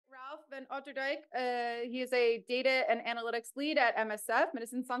van Otterdijk. He is a data and analytics lead at MSF,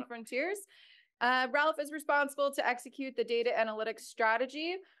 Médecins Sans Frontières. Ralf is responsible to execute the data analytics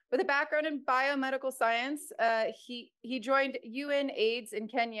strategy. With a background in biomedical science, he joined UNAIDS in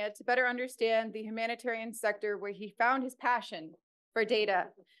Kenya to better understand the humanitarian sector, where he found his passion for data.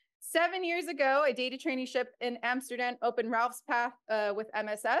 7 years ago, a data traineeship in Amsterdam opened Ralf's path with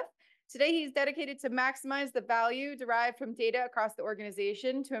MSF. Today, he's dedicated to maximize the value derived from data across the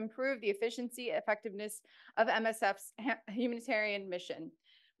organization to improve the efficiency and effectiveness of MSF's humanitarian mission.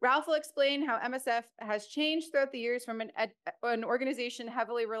 Ralf will explain how MSF has changed throughout the years from an organization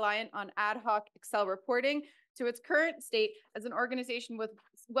heavily reliant on ad hoc Excel reporting to its current state as an organization with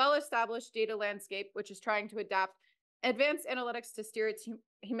well-established data landscape, which is trying to adapt advanced analytics to steer its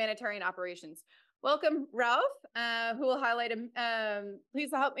humanitarian operations. Welcome, Ralf, who will highlight,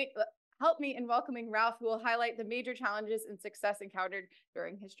 please help me in welcoming Ralf, who will highlight the major challenges and success encountered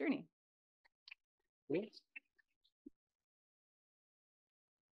during his journey.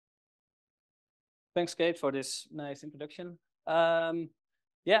 Thanks, Kate, for this nice introduction.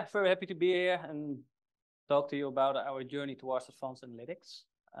 Yeah, very happy to be here and talk to you about our journey towards advanced analytics.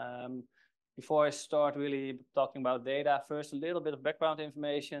 Before I start really talking about data, first a little bit of background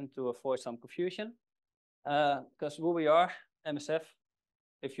information to avoid some confusion. Because who we are, MSF,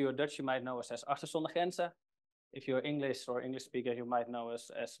 if you're Dutch, you might know us as Artsen zonder Grenzen. If you're English or English speaker, you might know us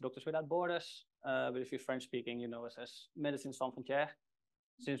as Doctors Without Borders. But if you're French speaking, you know us as Médecins Sans Frontières.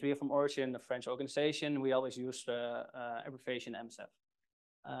 Since we are from origin a French organization, we always use the abbreviation MSF.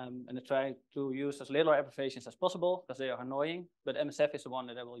 And I try to use as little abbreviations as possible because they are annoying, but MSF is the one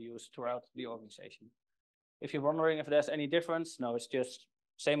that I will use throughout the organization. If you're wondering if there's any difference, no, it's just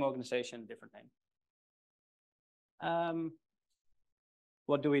same organization, different name.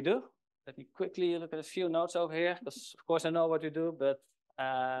 What do we do? Let me quickly look at a few notes over here, because of course I know what we do, but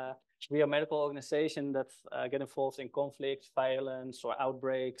we are a medical organization that get involved in conflict, violence, or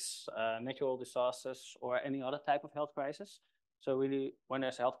outbreaks, natural disasters, or any other type of health crisis. So really, when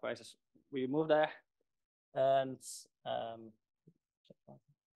there's a health crisis, we move there. And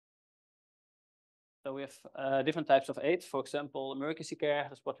so we have different types of aid. For example, emergency care,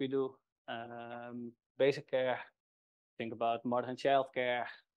 that's what we do. Basic care, think about mother and child care,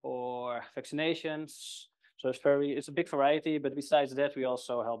 or vaccinations. So it's a big variety, but besides that, we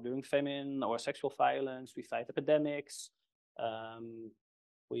also help during famine or sexual violence. We fight epidemics.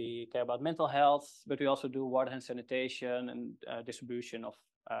 We care about mental health, but we also do water and sanitation and distribution of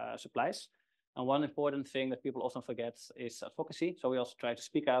supplies. And one important thing that people often forget is advocacy. So we also try to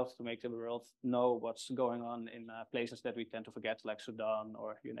speak out to make the world know what's going on in places that we tend to forget, like Sudan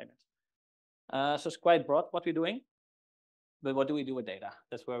or you name it. So it's quite broad what we're doing. But what do we do with data?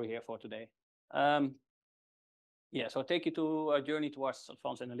 That's where we're here for today. Yeah, so I'll take you to a journey towards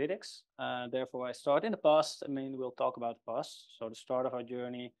advanced analytics. Therefore, I start in the past. I mean, we'll talk about the past. So the start of our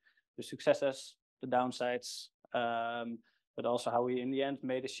journey, the successes, the downsides, but also how we in the end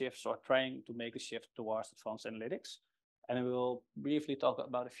made a shift or trying to make a shift towards advanced analytics. And I will briefly talk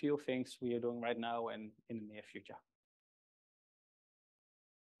about a few things we are doing right now and in the near future.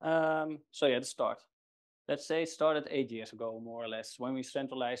 So yeah, the start. Let's say it started 8 years ago, more or less, when we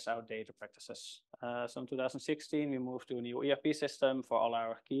centralized our data practices. So in 2016, we moved to a new ERP system for all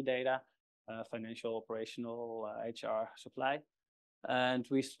our key data, financial, operational, HR, supply. And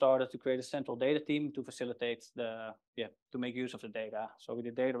we started to create a central data team to facilitate to make use of the data. So we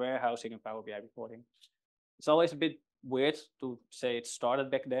did data warehousing and Power BI reporting. It's always a bit weird to say it started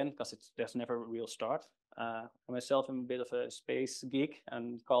back then because there's never a real start. Myself, I'm a bit of a space geek,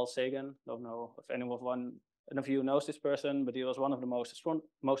 and Carl Sagan, don't know if anyone of you knows this person, but he was one of the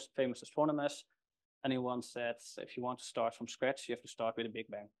most famous astronomers. And he once said, if you want to start from scratch, you have to start with a Big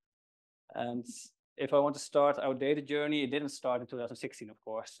Bang. And if I want to start our data journey, it didn't start in 2016, of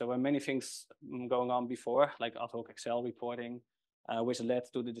course. There were many things going on before, like ad hoc Excel reporting, which led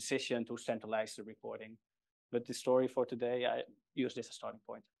to the decision to centralize the reporting. But the story for today, I use this as a starting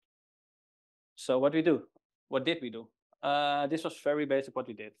point. So what did we do? This was very basic what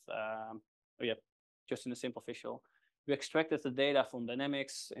we did. Just in a simple visual. We extracted the data from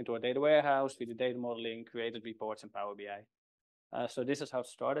Dynamics into our data warehouse. We did data modeling, created reports in Power BI. So this is how it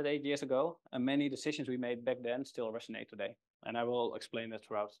started 8 years ago. And many decisions we made back then still resonate today. And I will explain that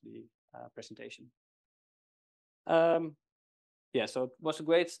throughout the presentation. So it was a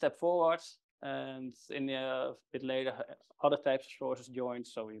great step forward. And in a bit later, other types of sources joined.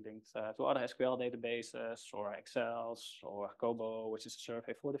 So we linked to other SQL databases or Excels or Kobo, which is a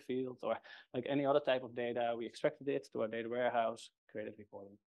survey for the field, or like any other type of data. We extracted it to our data warehouse, created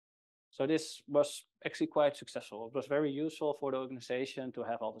reporting. So this was actually quite successful. It was very useful for the organization to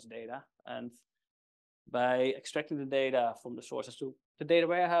have all this data. And by extracting the data from the sources to the data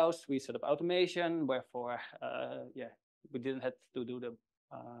warehouse, we set up automation, wherefore, we didn't have to do the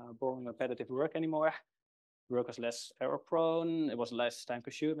boring repetitive work anymore. Work was less error prone, it was less time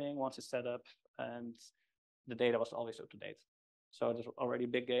consuming once it's set up, and the data was always up to date. So it was already a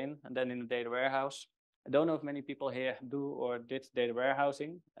big gain. And then in the data warehouse, I don't know if many people here do or did data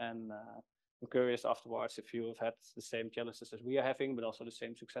warehousing, and I'm curious afterwards if you have had the same challenges as we are having, but also the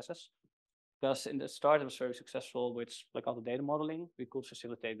same successes. Because in the start, it was very successful with like all the data modeling. We could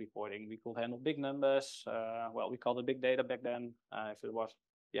facilitate reporting. We could handle big numbers. We called it big data back then. If it was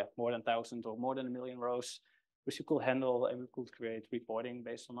more than 1,000 or more than 1 million rows, which we could handle, and we could create reporting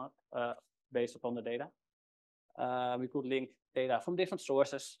based on that, based upon the data. We could link data from different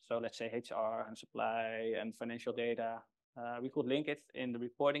sources. So let's say HR and supply and financial data. We could link it in the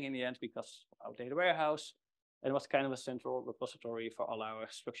reporting in the end because our data warehouse, and it was kind of a central repository for all our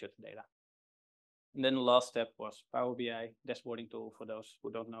structured data. And then the last step was Power BI, dashboarding tool for those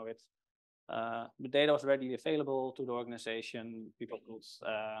who don't know it. The data was readily available to the organization. People could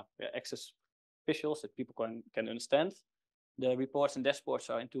access visuals that people can understand. The reports and dashboards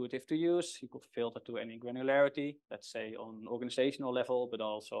are intuitive to use. You could filter to any granularity, let's say on organizational level, but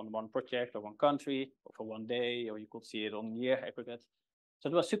also on one project or one country or for one day, or you could see it on year aggregate. So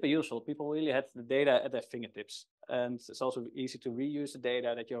it was super useful. People really had the data at their fingertips. And it's also easy to reuse the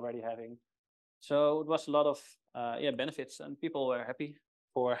data that you're already having. So it was a lot of benefits, and people were happy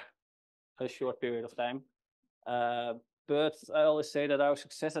for a short period of time. But I always say that our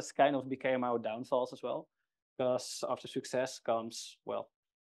successes kind of became our downfalls as well, because after success comes,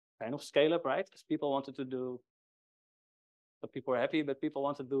 kind of scale up, right? Because people wanted to do, but people were happy, but people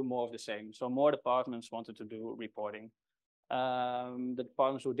wanted to do more of the same. So more departments wanted to do reporting. The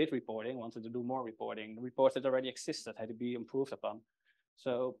departments who did reporting wanted to do more reporting. The reports that already existed had to be improved upon.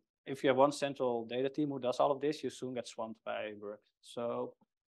 So if you have one central data team who does all of this, you soon get swamped by work. So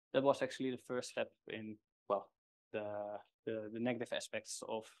that was actually the first step in, the negative aspects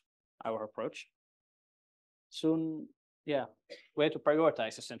of our approach. Soon, we had to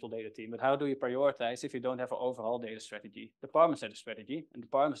prioritize a central data team. But how do you prioritize if you don't have an overall data strategy? Departments had a strategy, and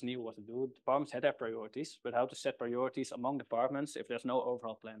departments knew what to do. Departments had their priorities, but how to set priorities among departments if there's no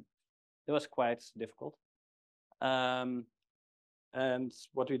overall plan? It was quite difficult. And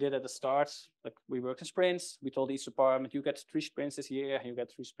what we did at the start, like we worked in sprints. We told each department, you get 3 sprints this year, you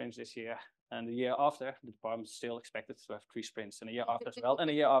get 3 sprints this year. And the year after, the department still expected to have 3 sprints, and the year after as well, and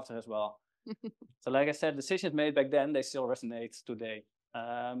the year after as well. So like I said, decisions made back then, they still resonate today.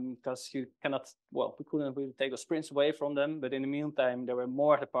 Because you cannot, we couldn't really take those sprints away from them. But in the meantime, there were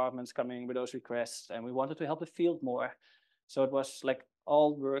more departments coming with those requests, and we wanted to help the field more. So it was like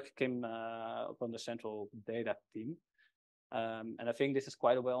all work came upon the central data team. And I think this is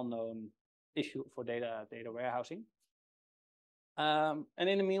quite a well-known issue for data warehousing. And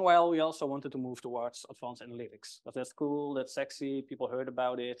in the meanwhile, we also wanted to move towards advanced analytics. But that's cool, that's sexy, people heard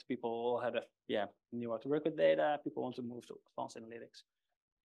about it, people had knew how to work with data, people want to move to advanced analytics.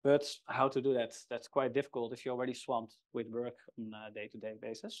 But how to do that? That's quite difficult if you're already swamped with work on a day-to-day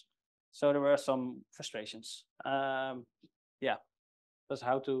basis. So there were some frustrations. That's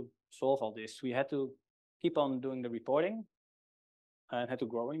how to solve all this. We had to keep on doing the reporting, and had to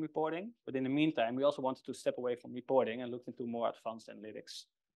grow in reporting. But in the meantime, we also wanted to step away from reporting and look into more advanced analytics.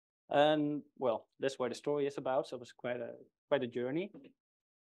 And that's where the story is about. So it was quite a journey.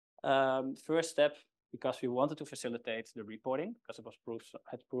 First step, because we wanted to facilitate the reporting, because it was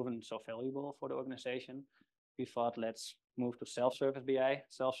had proven so valuable for the organization, we thought, let's move to self-service BI.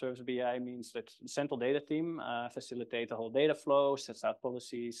 Self-service BI means that the central data team facilitate the whole data flow, sets out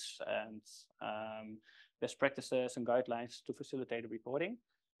policies and best practices and guidelines to facilitate the reporting.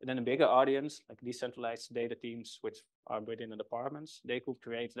 And then a bigger audience, like decentralized data teams, which are within the departments, they could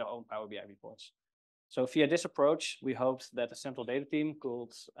create their own Power BI reports. So via this approach, we hoped that the central data team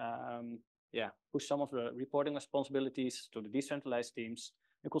could push some of the reporting responsibilities to the decentralized teams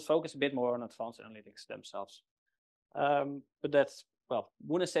and could focus a bit more on advanced analytics themselves. But that's,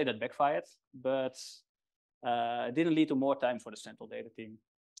 wouldn't say that backfired, but it didn't lead to more time for the central data team.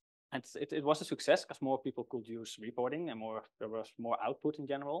 And it was a success because more people could use reporting and there was more output in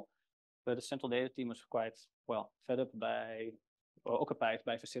general. But the central data team was quite fed up occupied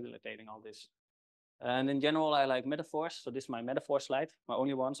by facilitating all this. And in general, I like metaphors. So this is my metaphor slide, my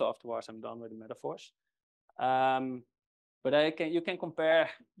only one. So afterwards, I'm done with the metaphors. But you can compare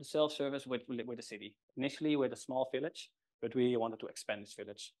the self-service with a city. Initially with a small village, but we wanted to expand this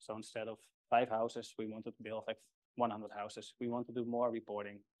village. So instead of 5 houses, we wanted to build like 100 houses. We want to do more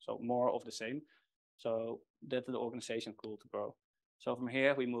reporting, so more of the same. So that the organization cool to grow. So from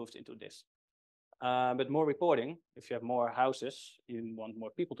here, we moved into this. But more reporting, if you have more houses, you want more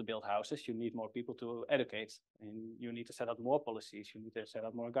people to build houses, you need more people to educate, and you need to set up more policies, you need to set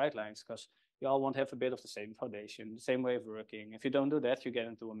up more guidelines, because you all want to have a bit of the same foundation, the same way of working. If you don't do that, you get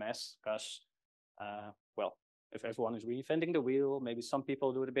into a mess, because, well, if everyone is reinventing the wheel, maybe some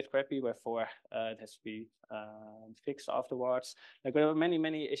people do it a bit crappy, wherefore it has to be fixed afterwards. Like there are many,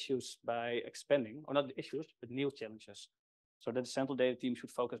 many issues by expanding, or not the issues, but new challenges. So that the central data team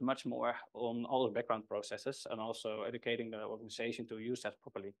should focus much more on all the background processes and also educating the organization to use that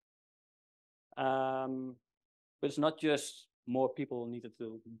properly. But it's not just more people needed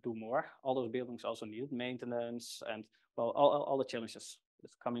to do more. All those buildings also needed maintenance and, well, all the challenges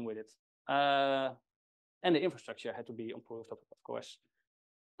that's coming with it. And the infrastructure had to be improved, of course.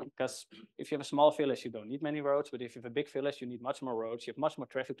 Because if you have a small village, you don't need many roads, but if you have a big village, you need much more roads, you have much more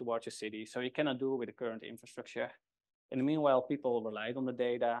traffic towards your city, so you cannot do it with the current infrastructure. In the meanwhile, people relied on the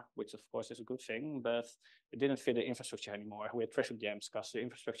data, which of course is a good thing, but it didn't fit the infrastructure anymore. We had traffic jams because the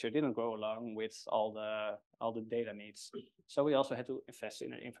infrastructure didn't go along with all the data needs. So we also had to invest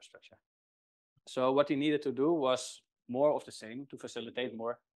in the infrastructure. So what we needed to do was more of the same to facilitate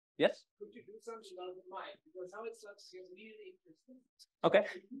more. Yes? Could you do something about the mic? Because now it's really Okay.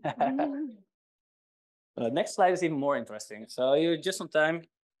 interesting. Next slide is even more interesting. So you're just on time.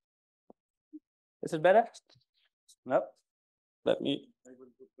 Is it better? Nope. Let me.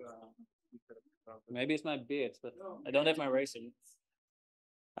 Maybe it's my beard, but I don't have my eraser.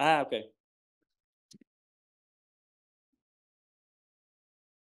 Ah, okay.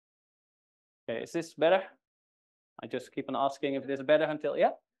 Okay, is this better? I just keep on asking if it is better until,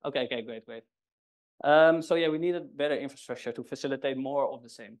 yeah? Okay, great. So yeah, we needed better infrastructure to facilitate more of the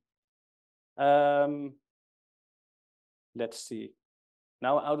same. Let's see.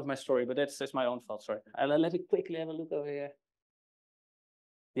 Now out of my story, but that's my own fault, sorry. Let me quickly have a look over here.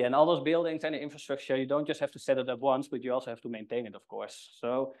 Yeah, and all those buildings and the infrastructure, you don't just have to set it up once, but you also have to maintain it, of course.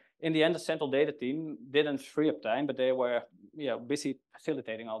 So in the end, the central data team didn't free up time, but they were busy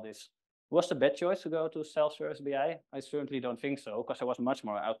facilitating all this. Was the bad choice to go to self-service BI? I certainly don't think so, because there was much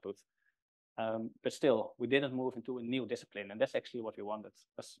more output. But still, we didn't move into a new discipline, and that's actually what we wanted.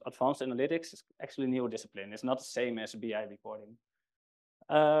 Because advanced analytics is actually a new discipline. It's not the same as BI reporting.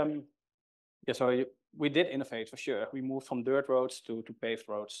 Yeah, so we did innovate for sure. We moved from dirt roads to paved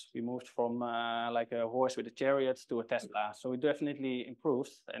roads. We moved from like a horse with a chariot to a Tesla. So we definitely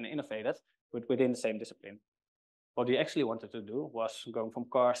improved and innovated, but within the same discipline. What we actually wanted to do was going from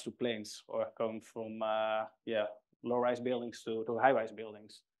cars to planes, or going from low-rise buildings to high-rise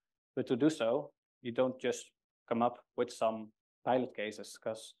buildings. But to do so, you don't just come up with some pilot cases,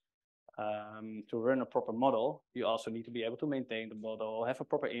 because to run a proper model, you also need to be able to maintain the model, have a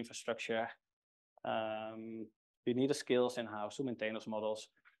proper infrastructure. You need the skills in-house to maintain those models.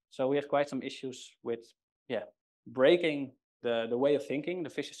 So we have quite some issues with breaking the way of thinking, the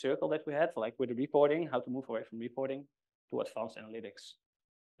vicious circle that we had, like with the reporting, how to move away from reporting to advanced analytics.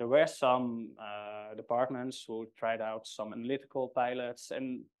 There were some departments who tried out some analytical pilots,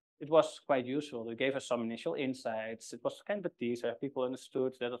 and it was quite useful. It gave us some initial insights. It was kind of a teaser. People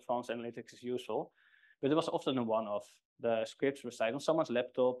understood that advanced analytics is useful, but it was often a one-off. The scripts reside on someone's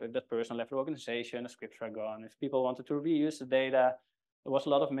laptop. If that person left the organization, the scripts were gone. If people wanted to reuse the data, there was a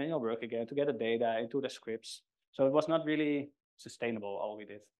lot of manual work again to get the data into the scripts. So it was not really sustainable, all we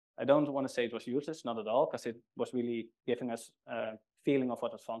did. I don't want to say it was useless, not at all, because it was really giving us a feeling of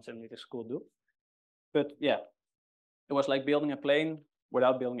what advanced analytics could do. But yeah, it was like building a plane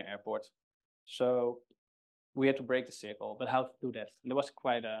without building an airport. So we had to break the circle, but how to do that? And there was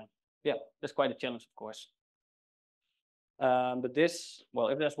quite a, that's quite a challenge, of course. But this, well,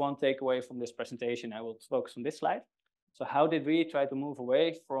 if there's one takeaway from this presentation, I will focus on this slide. So how did we try to move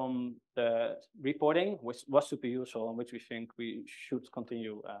away from the reporting, which was super useful and which we think we should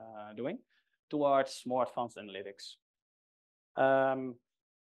continue doing, towards more advanced analytics?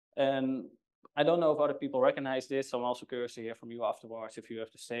 And I don't know if other people recognize this, so I'm also curious to hear from you afterwards if you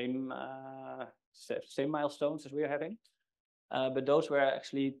have the same milestones as we're having. But those were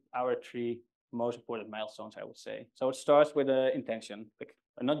actually our 3 most important milestones, I would say. So it starts with the intention, like,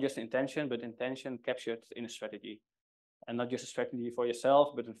 not just intention, but intention captured in a strategy. And not just a strategy for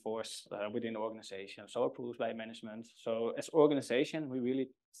yourself, but enforced within the organization. So approved by management. So as organization, we really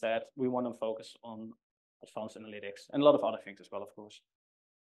said we want to focus on advanced analytics and a lot of other things as well, of course.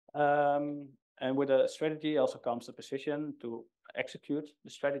 And with a strategy also comes the position to execute the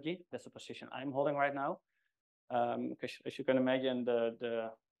strategy. That's the position I'm holding right now. Because as you can imagine,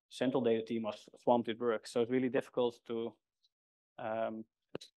 the central data team was swamped with work. So it's really difficult to,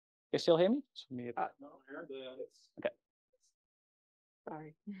 you still hear me? No, Okay.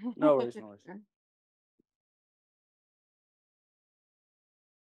 Sorry. No worries, no worries.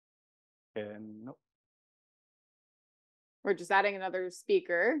 No. We're just adding another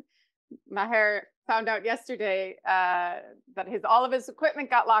speaker. Maher found out yesterday that all of his equipment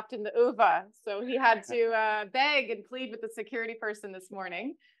got locked in the UVA, so he had to beg and plead with the security person this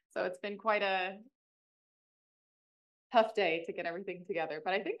morning. So it's been quite a tough day to get everything together.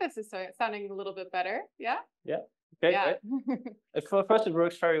 But I think this is sounding a little bit better. Yeah. Yeah. Okay. Yeah. Great. For first, it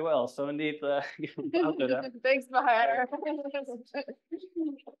works very well. So indeed, Thanks, Maher.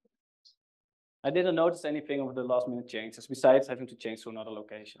 I didn't notice anything of the last minute changes besides having to change to another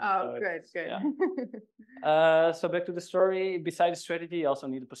location. Oh, so good. Yeah. So back to the story. Besides strategy, you also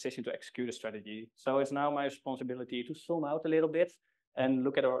need a position to execute a strategy. So it's now my responsibility to zoom out a little bit and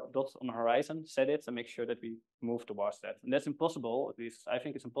look at our dots on the horizon, set it, and make sure that we move towards that. And that's impossible. At least I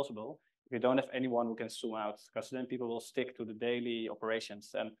think it's impossible if you don't have anyone who can zoom out, because then people will stick to the daily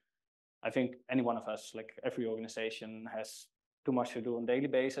operations. And I think any one of us, like every organization, has too much to do on a daily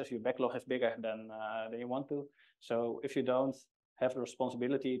basis. Your backlog is bigger than you want to. So if you don't have the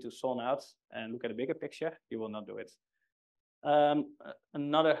responsibility to zone out and look at a bigger picture, you will not do it.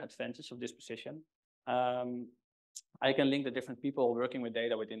 Another advantage of this position, I can link the different people working with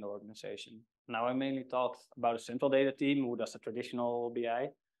data within the organization. Now, I mainly talked about a central data team who does the traditional BI,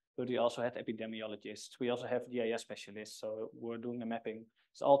 but we also had epidemiologists. We also have GIS specialists, so we're doing the mapping.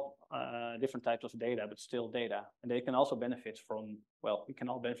 It's all different types of data, but still data. And they can also benefit from, well, we can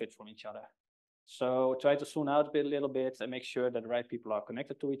all benefit from each other. So try to zoom out a little bit and make sure that the right people are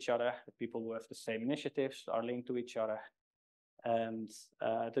connected to each other, the people who have the same initiatives are linked to each other, and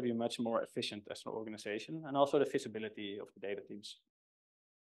to be much more efficient as an organization, and also the visibility of the data teams.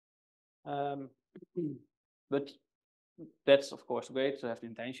 But that's, of course, great to have the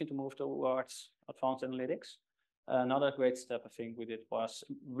intention to move towards advanced analytics. Another great step I think we did was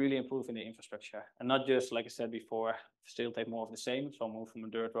really improving the infrastructure, and not just, like I said before, facilitate more of the same, so move from a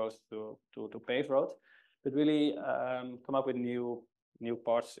dirt road to paved road, but really come up with new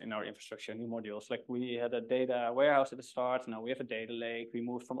parts in our infrastructure, new modules. Like we had a data warehouse at the start, now we have a data lake. We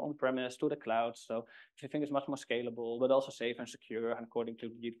moved from on-premise to the cloud, so everything is much more scalable, but also safe and secure, and according to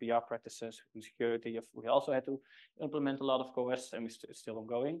GDPR practices and security. We also had to implement a lot of COS, and it's still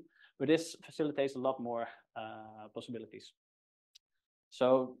ongoing. But this facilitates a lot more possibilities.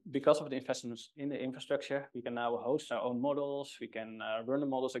 So because of the investments in the infrastructure, we can now host our own models. We can run the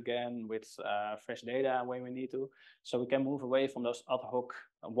models again with fresh data when we need to. So we can move away from those ad hoc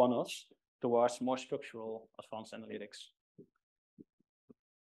one-offs towards more structural advanced analytics.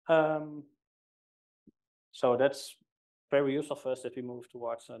 So that's very useful for us that we move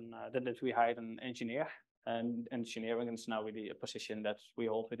towards that we hired an engineer. And engineering is now really a position that we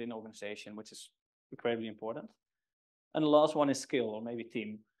hold within the organization, which is incredibly important. And the last one is skill, or maybe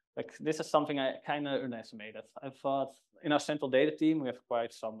team. Like this is something I kind of underestimated. I thought in our central data team, we have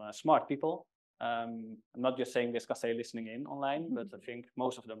quite some smart people. I'm not just saying this because they're listening in online, but I think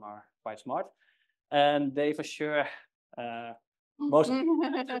most of them are quite smart. And they for sure, most of them.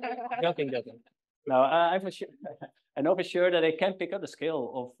 No, I know for sure that they can pick up the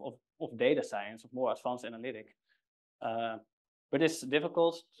skill of data science, of more advanced analytic. But it's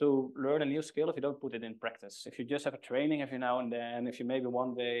difficult to learn a new skill if you don't put it in practice. If you just have a training every now and then, if you maybe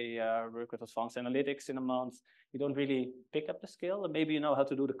one day work with advanced analytics in a month, you don't really pick up the skill. And maybe you know how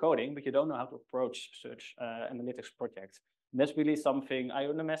to do the coding, but you don't know how to approach such analytics projects. And that's really something I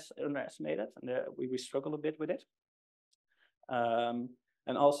underestimated, and we struggle a bit with it.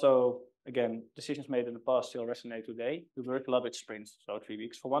 And also, again, decisions made in the past still resonate today. We work a lot with sprints, so 3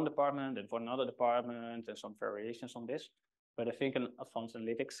 weeks for one department and for another department, and some variations on this. But I think an advanced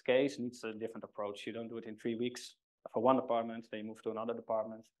analytics case needs a different approach. You don't do it in 3 weeks for one department, then you move to another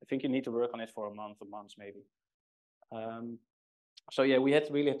department. I think you need to work on it for a month or months maybe. So yeah, we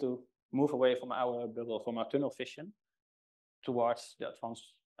really had to move away from our bubble, from our tunnel vision, towards the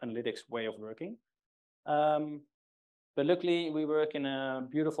advanced analytics way of working. But luckily, we work in a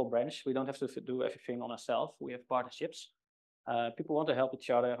beautiful branch. We don't have to do everything on ourselves. We have partnerships. People want to help each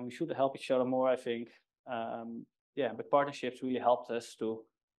other, and we should help each other more, I think. Yeah, but partnerships really helped us to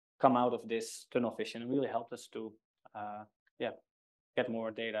come out of this tunnel vision, and really helped us to get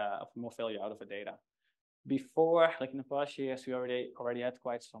more data, more value out of the data. Before, like in the past years, we already had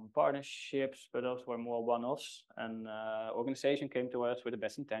quite some partnerships, but those were more one-offs. And organization came to us with the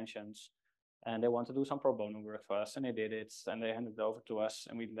best intentions. and they want to do some pro bono work for us, and they did it, and they handed it over to us,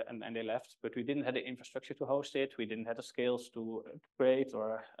 and they left. But we didn't have the infrastructure to host it. We didn't have the skills to create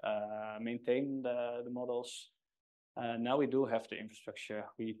or maintain the models. Now we do have the infrastructure.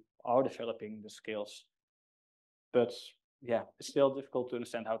 We are developing the skills, but yeah, it's still difficult to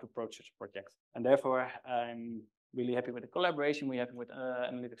understand how to approach such a project. And therefore, I'm really happy with the collaboration we have with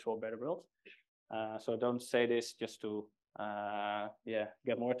Analytics for a Better World. So don't say this just to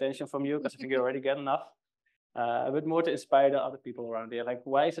get more attention from you, because I think you already get enough. But more to inspire the other people around here. Like,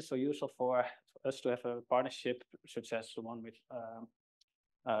 why is it so useful for us to have a partnership such as the one with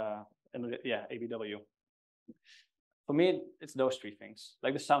ABW? For me, it's those three things,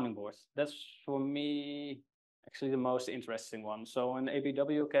 like the sounding board. That's for me actually the most interesting one. So when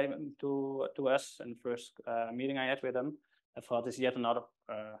ABW came to us in the first meeting I had with them, I thought it's yet another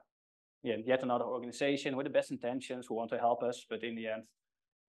organization with the best intentions who want to help us, but in the end,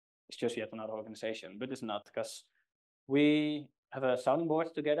 it's just yet another organization. But it's not, because we have a sounding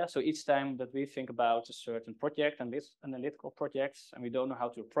board together. So each time that we think about a certain project, and this analytical projects, and we don't know how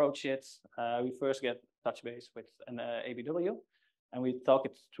to approach it, we first get touch base with an ABW, and we talk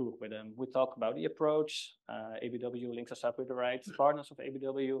it through with them. We talk about the approach. ABW links us up with the right partners of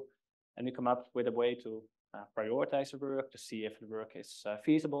ABW, and we come up with a way to prioritize the work, to see if the work is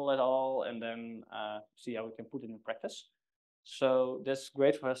feasible at all, and then see how we can put it in practice. So that's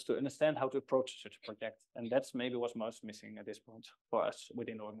great for us to understand how to approach such a project. And that's maybe what's most missing at this point for us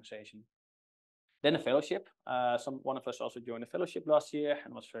within the organization. Then a fellowship. One of us also joined a fellowship last year,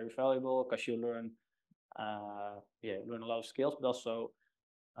 and was very valuable, because you learn learn a lot of skills, but also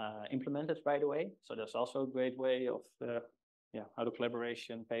implement it right away. So that's also a great way of how the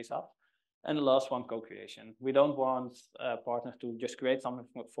collaboration pays off. And the last one, co-creation. We don't want a partner to just create something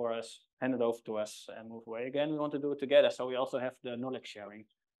for us, hand it over to us, and move away again. We want to do it together. So we also have the knowledge sharing.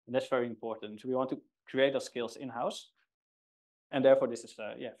 And that's very important. We want to create our skills in-house. And therefore, this is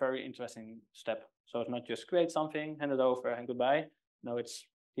a very interesting step. So it's not just create something, hand it over, and goodbye. No, it's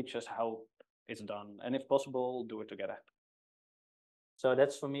teach us how it's done. And if possible, do it together. So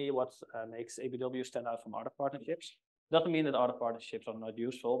that's for me what makes ABW stand out from other partnerships. Doesn't mean that other partnerships are not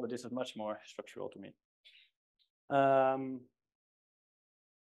useful, but this is much more structural to me.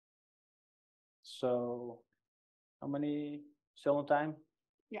 So how many still on time?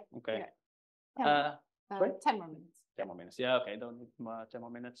 Yeah. Okay. Yeah. 10 more minutes. 10 more minutes. Yeah, okay, don't need 10 more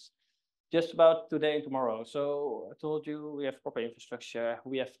minutes. Just about today and tomorrow. So I told you we have proper infrastructure.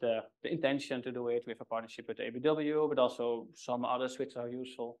 We have the intention to do it. We have a partnership with ABW, but also some others which are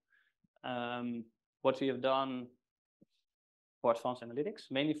useful. What we have done for advanced analytics,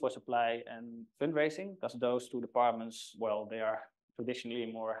 mainly for supply and fundraising, because those two departments, well, they are traditionally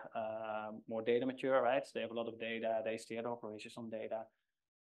more data mature, right? They have a lot of data, they steer their operations on data.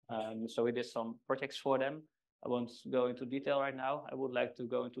 So we did some projects for them. I won't go into detail right now. I would like to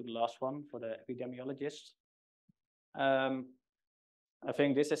go into the last one for the epidemiologist. I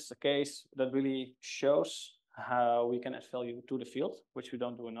think this is a case that really shows how we can add value to the field, which we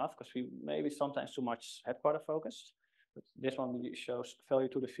don't do enough, because we maybe sometimes too much headquarter focused. But this one really shows value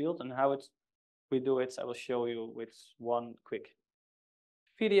to the field, and how we do it, I will show you with one quick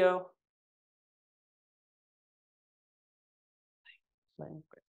video. Okay.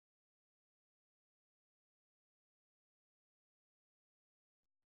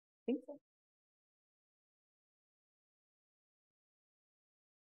 I think so.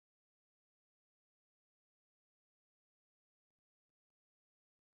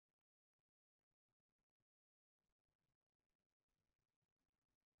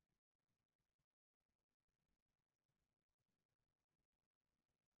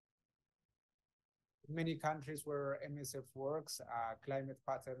 Many countries where MSF works, climate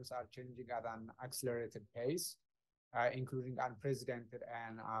patterns are changing at an accelerated pace, including unprecedented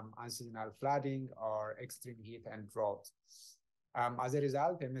and unseasonal flooding or extreme heat and drought. As a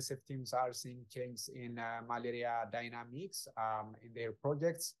result, MSF teams are seeing change in malaria dynamics in their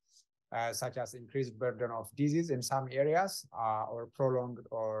projects, such as increased burden of disease in some areas, or prolonged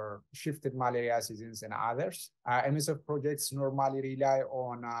or shifted malaria seasons in others. MSF projects normally rely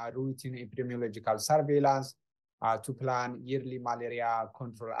on routine epidemiological surveillance to plan yearly malaria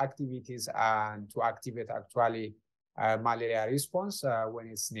control activities and to activate actually malaria response when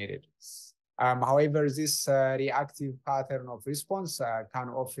it's needed. However, this reactive pattern of response can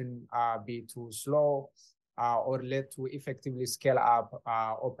often be too slow, or lead to effectively scale up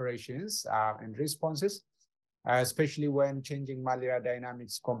operations and responses, especially when changing malaria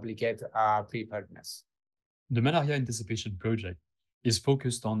dynamics complicate preparedness. The Malaria Anticipation Project is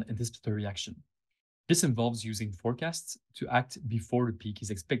focused on anticipatory action. This involves using forecasts to act before the peak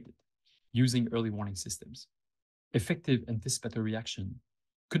is expected. using early warning systems. Effective anticipatory action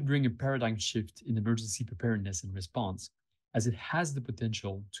could bring a paradigm shift in emergency preparedness and response, as it has the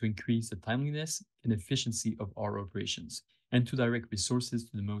potential to increase the timeliness and efficiency of our operations and to direct resources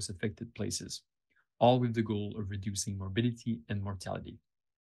to the most affected places, all with the goal of reducing morbidity and mortality.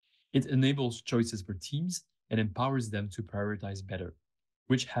 It enables choices for teams and empowers them to prioritize better,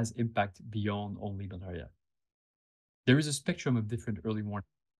 which has impact beyond only malaria. There is a spectrum of different early warning.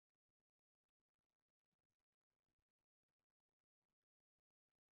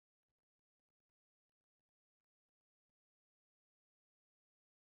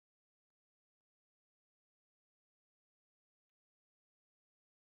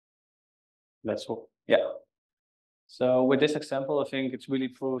 That's all. Yeah. So with this example, I think it really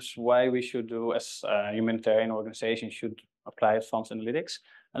proves why we should do, as a humanitarian organization, should apply advanced analytics.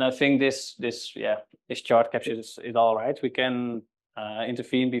 And I think this chart captures it all right. We can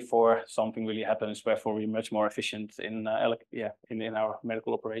intervene before something really happens, wherefore we're much more efficient in our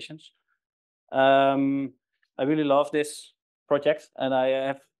medical operations. I really love this project, and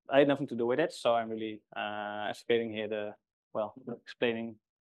I had nothing to do with it, so I'm really explaining here explaining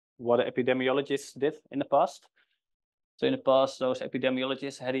what epidemiologists did in the past. So in the past, those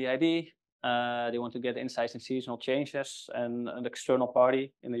epidemiologists had the idea, they want to get insights in seasonal changes, and an external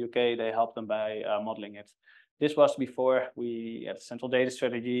party in the UK, they helped them by modeling it. This was before we had a central data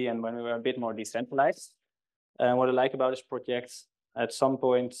strategy and when we were a bit more decentralized. And what I like about this project, at some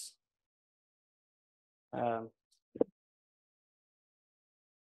point,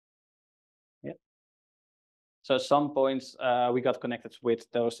 so at some point, we got connected with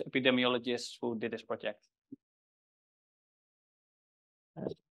those epidemiologists who did this project.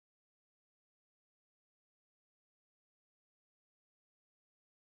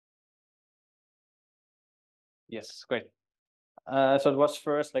 Yes, great. So it was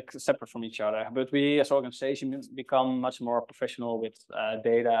first like separate from each other, but we as an organization become much more professional with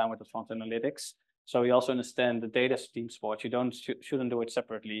data and with advanced analytics. So we also understand the data team sport. You shouldn't do it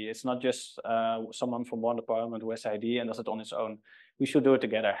separately. It's not just someone from one department who has ID and does it on its own. We should do it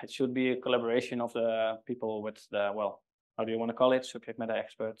together. It should be a collaboration of the people with the, well, how do you want to call it? Subject matter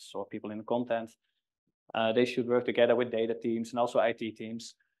experts or people in the content. They should work together with data teams and also IT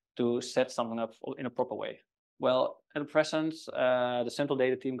teams to set something up in a proper way. Well, at present, the central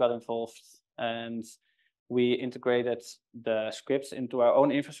data team got involved and we integrated the scripts into our own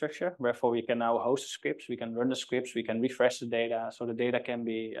infrastructure, wherefore we can now host the scripts, we can run the scripts, we can refresh the data, so the data can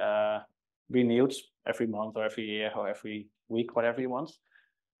be renewed every month or every year or every week, whatever you want.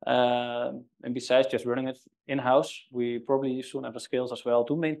 And besides just running it in-house, we probably soon have the skills as well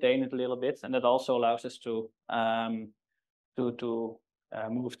to maintain it a little bit, and that also allows us to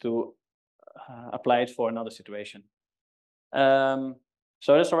move to apply it for another situation. So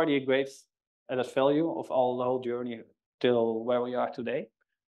that's already a great added value of the whole journey till where we are today.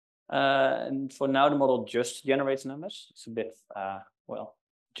 And for now, the model just generates numbers. It's a bit,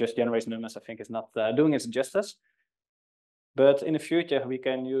 just generates numbers, I think is not doing its justice. But in the future, we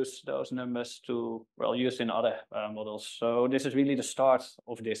can use those numbers to, use in other models. So this is really the start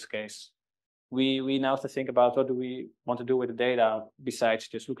of this case. We now have to think about what do we want to do with the data besides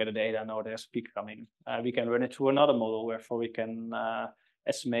just look at the data and know there's a peak coming. We can run it through another model, wherefore we can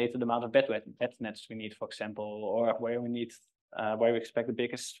estimate the amount of bed nets we need, for example, or where we expect the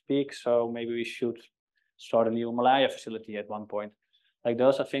biggest peak. So maybe we should start a new malaria facility at one point. Like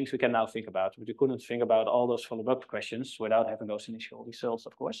those are things we can now think about, but we couldn't think about all those follow-up questions without having those initial results,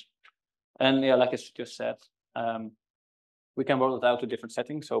 of course. And yeah, like I just said, we can roll it out to different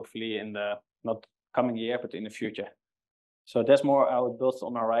settings, hopefully in the not coming year, but in the future. So that's more our built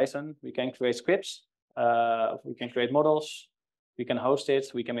on the horizon. We can create scripts, we can create models, we can host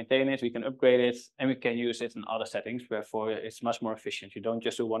it, we can maintain it, we can upgrade it, and we can use it in other settings, wherefore it's much more efficient. You don't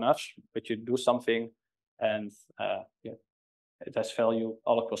just do one-offs, but you do something, and it has value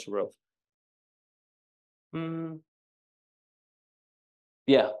all across the world.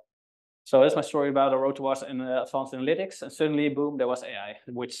 Yeah. So that's my story about the road towards advanced analytics, and suddenly, boom, there was AI,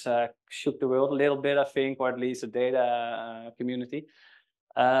 which shook the world a little bit, I think, or at least the data community.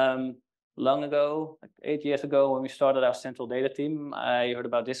 Long ago, like 8 years ago, when we started our central data team, I heard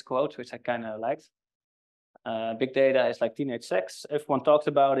about this quote, which I kind of liked. Big data is like teenage sex. Everyone talks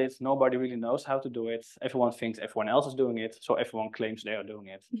about it. Nobody really knows how to do it. Everyone thinks everyone else is doing it, so everyone claims they are doing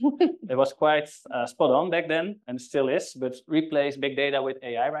it. It was quite spot on back then, and still is, but replace big data with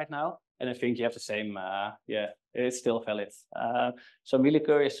AI right now, and I think you have the same, it's still valid. So I'm really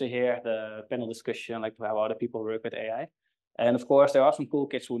curious to hear the panel discussion, like how other people work with AI. And of course, there are some cool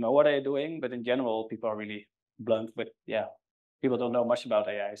kids who know what they're doing, but in general, people are really blunt with, people don't know much about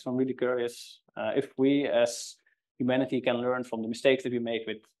AI. So I'm really curious if we as humanity can learn from the mistakes that we make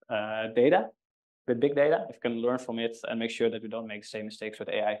with data, with big data, if we can learn from it and make sure that we don't make the same mistakes with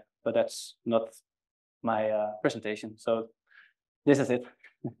AI. But that's not my presentation. So this is it.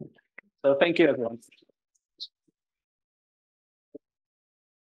 So thank you, everyone.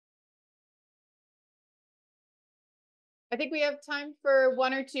 I think we have time for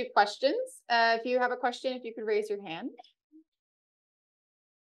 1 or 2 questions. If you have a question, if you could raise your hand.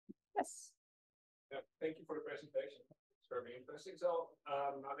 Yes. Yeah, thank you for the presentation. It's very interesting. So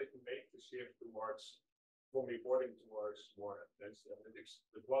now that you make the shift towards from reporting towards more advanced analytics,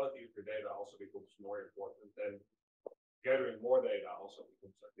 the quality of your data also becomes more important, and gathering more data also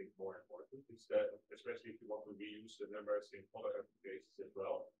becomes, I think, more important. It's that, especially if you want to reuse the numbers in other applications as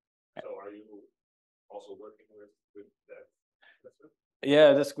well. So are you also working with that?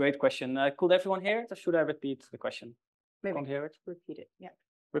 Yeah, that's a great question. Could everyone hear it, or should I repeat the question? Maybe. Can't hear it. Repeat it. Yeah.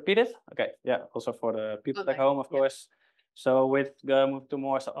 Repeat it? Okay, yeah, also for the people back Online, home, of yeah. course. So with move to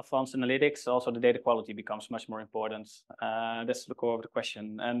more advanced analytics, also the data quality becomes much more important. That's the core of the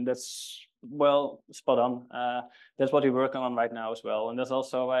question, and that's, well, spot on. That's what we're working on right now as well, and that's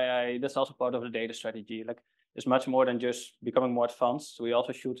also why that's also part of the data strategy. Like, it's much more than just becoming more advanced. We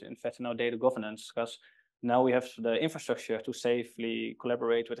also should invest in our data governance, because now we have the infrastructure to safely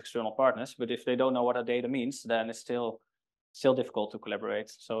collaborate with external partners. But if they don't know what our data means, then it's still difficult to collaborate.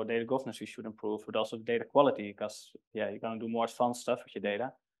 So data governance we should improve, but also data quality, because yeah, you're gonna do more advanced stuff with your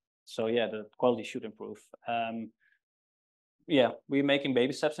data. So yeah, the quality should improve. Yeah, we're making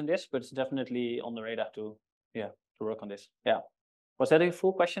baby steps in this, but it's definitely on the radar to work on this. Yeah. Was that a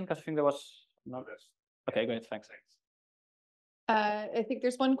full question? Because I think there was not. Okay, great, thanks. I think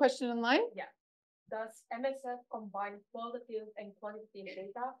there's one question online. Yeah. Does MSF combine qualitative and quantitative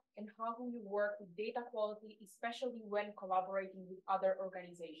data, and how do you work with data quality, especially when collaborating with other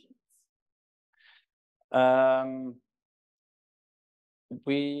organizations?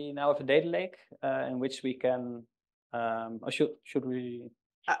 We now have a data lake in which we can. Or should we?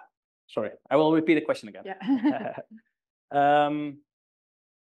 Sorry, I will repeat the question again. Yeah.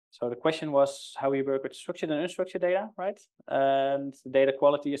 So the question was how we work with structured and unstructured data, right? And data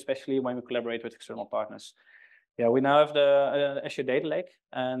quality, especially when we collaborate with external partners. Yeah, we now have the Azure Data Lake,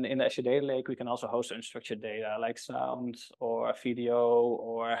 and in the Azure Data Lake, we can also host unstructured data like sound or video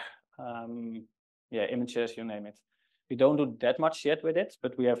or images, you name it. We don't do that much yet with it,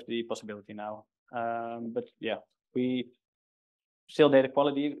 but we have the possibility now. But yeah, we still data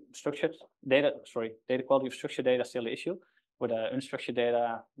quality of structured data is still the issue. With unstructured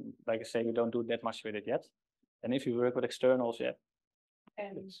data, like I say, we don't do that much with it yet. And if you work with externals, yeah.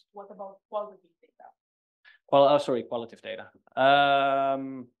 And what about qualitative data? Qualitative data.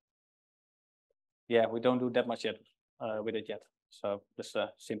 Yeah, we don't do that much yet with it yet. So that's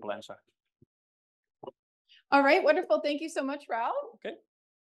a simple answer. All right, wonderful. Thank you so much, Ralf. Okay.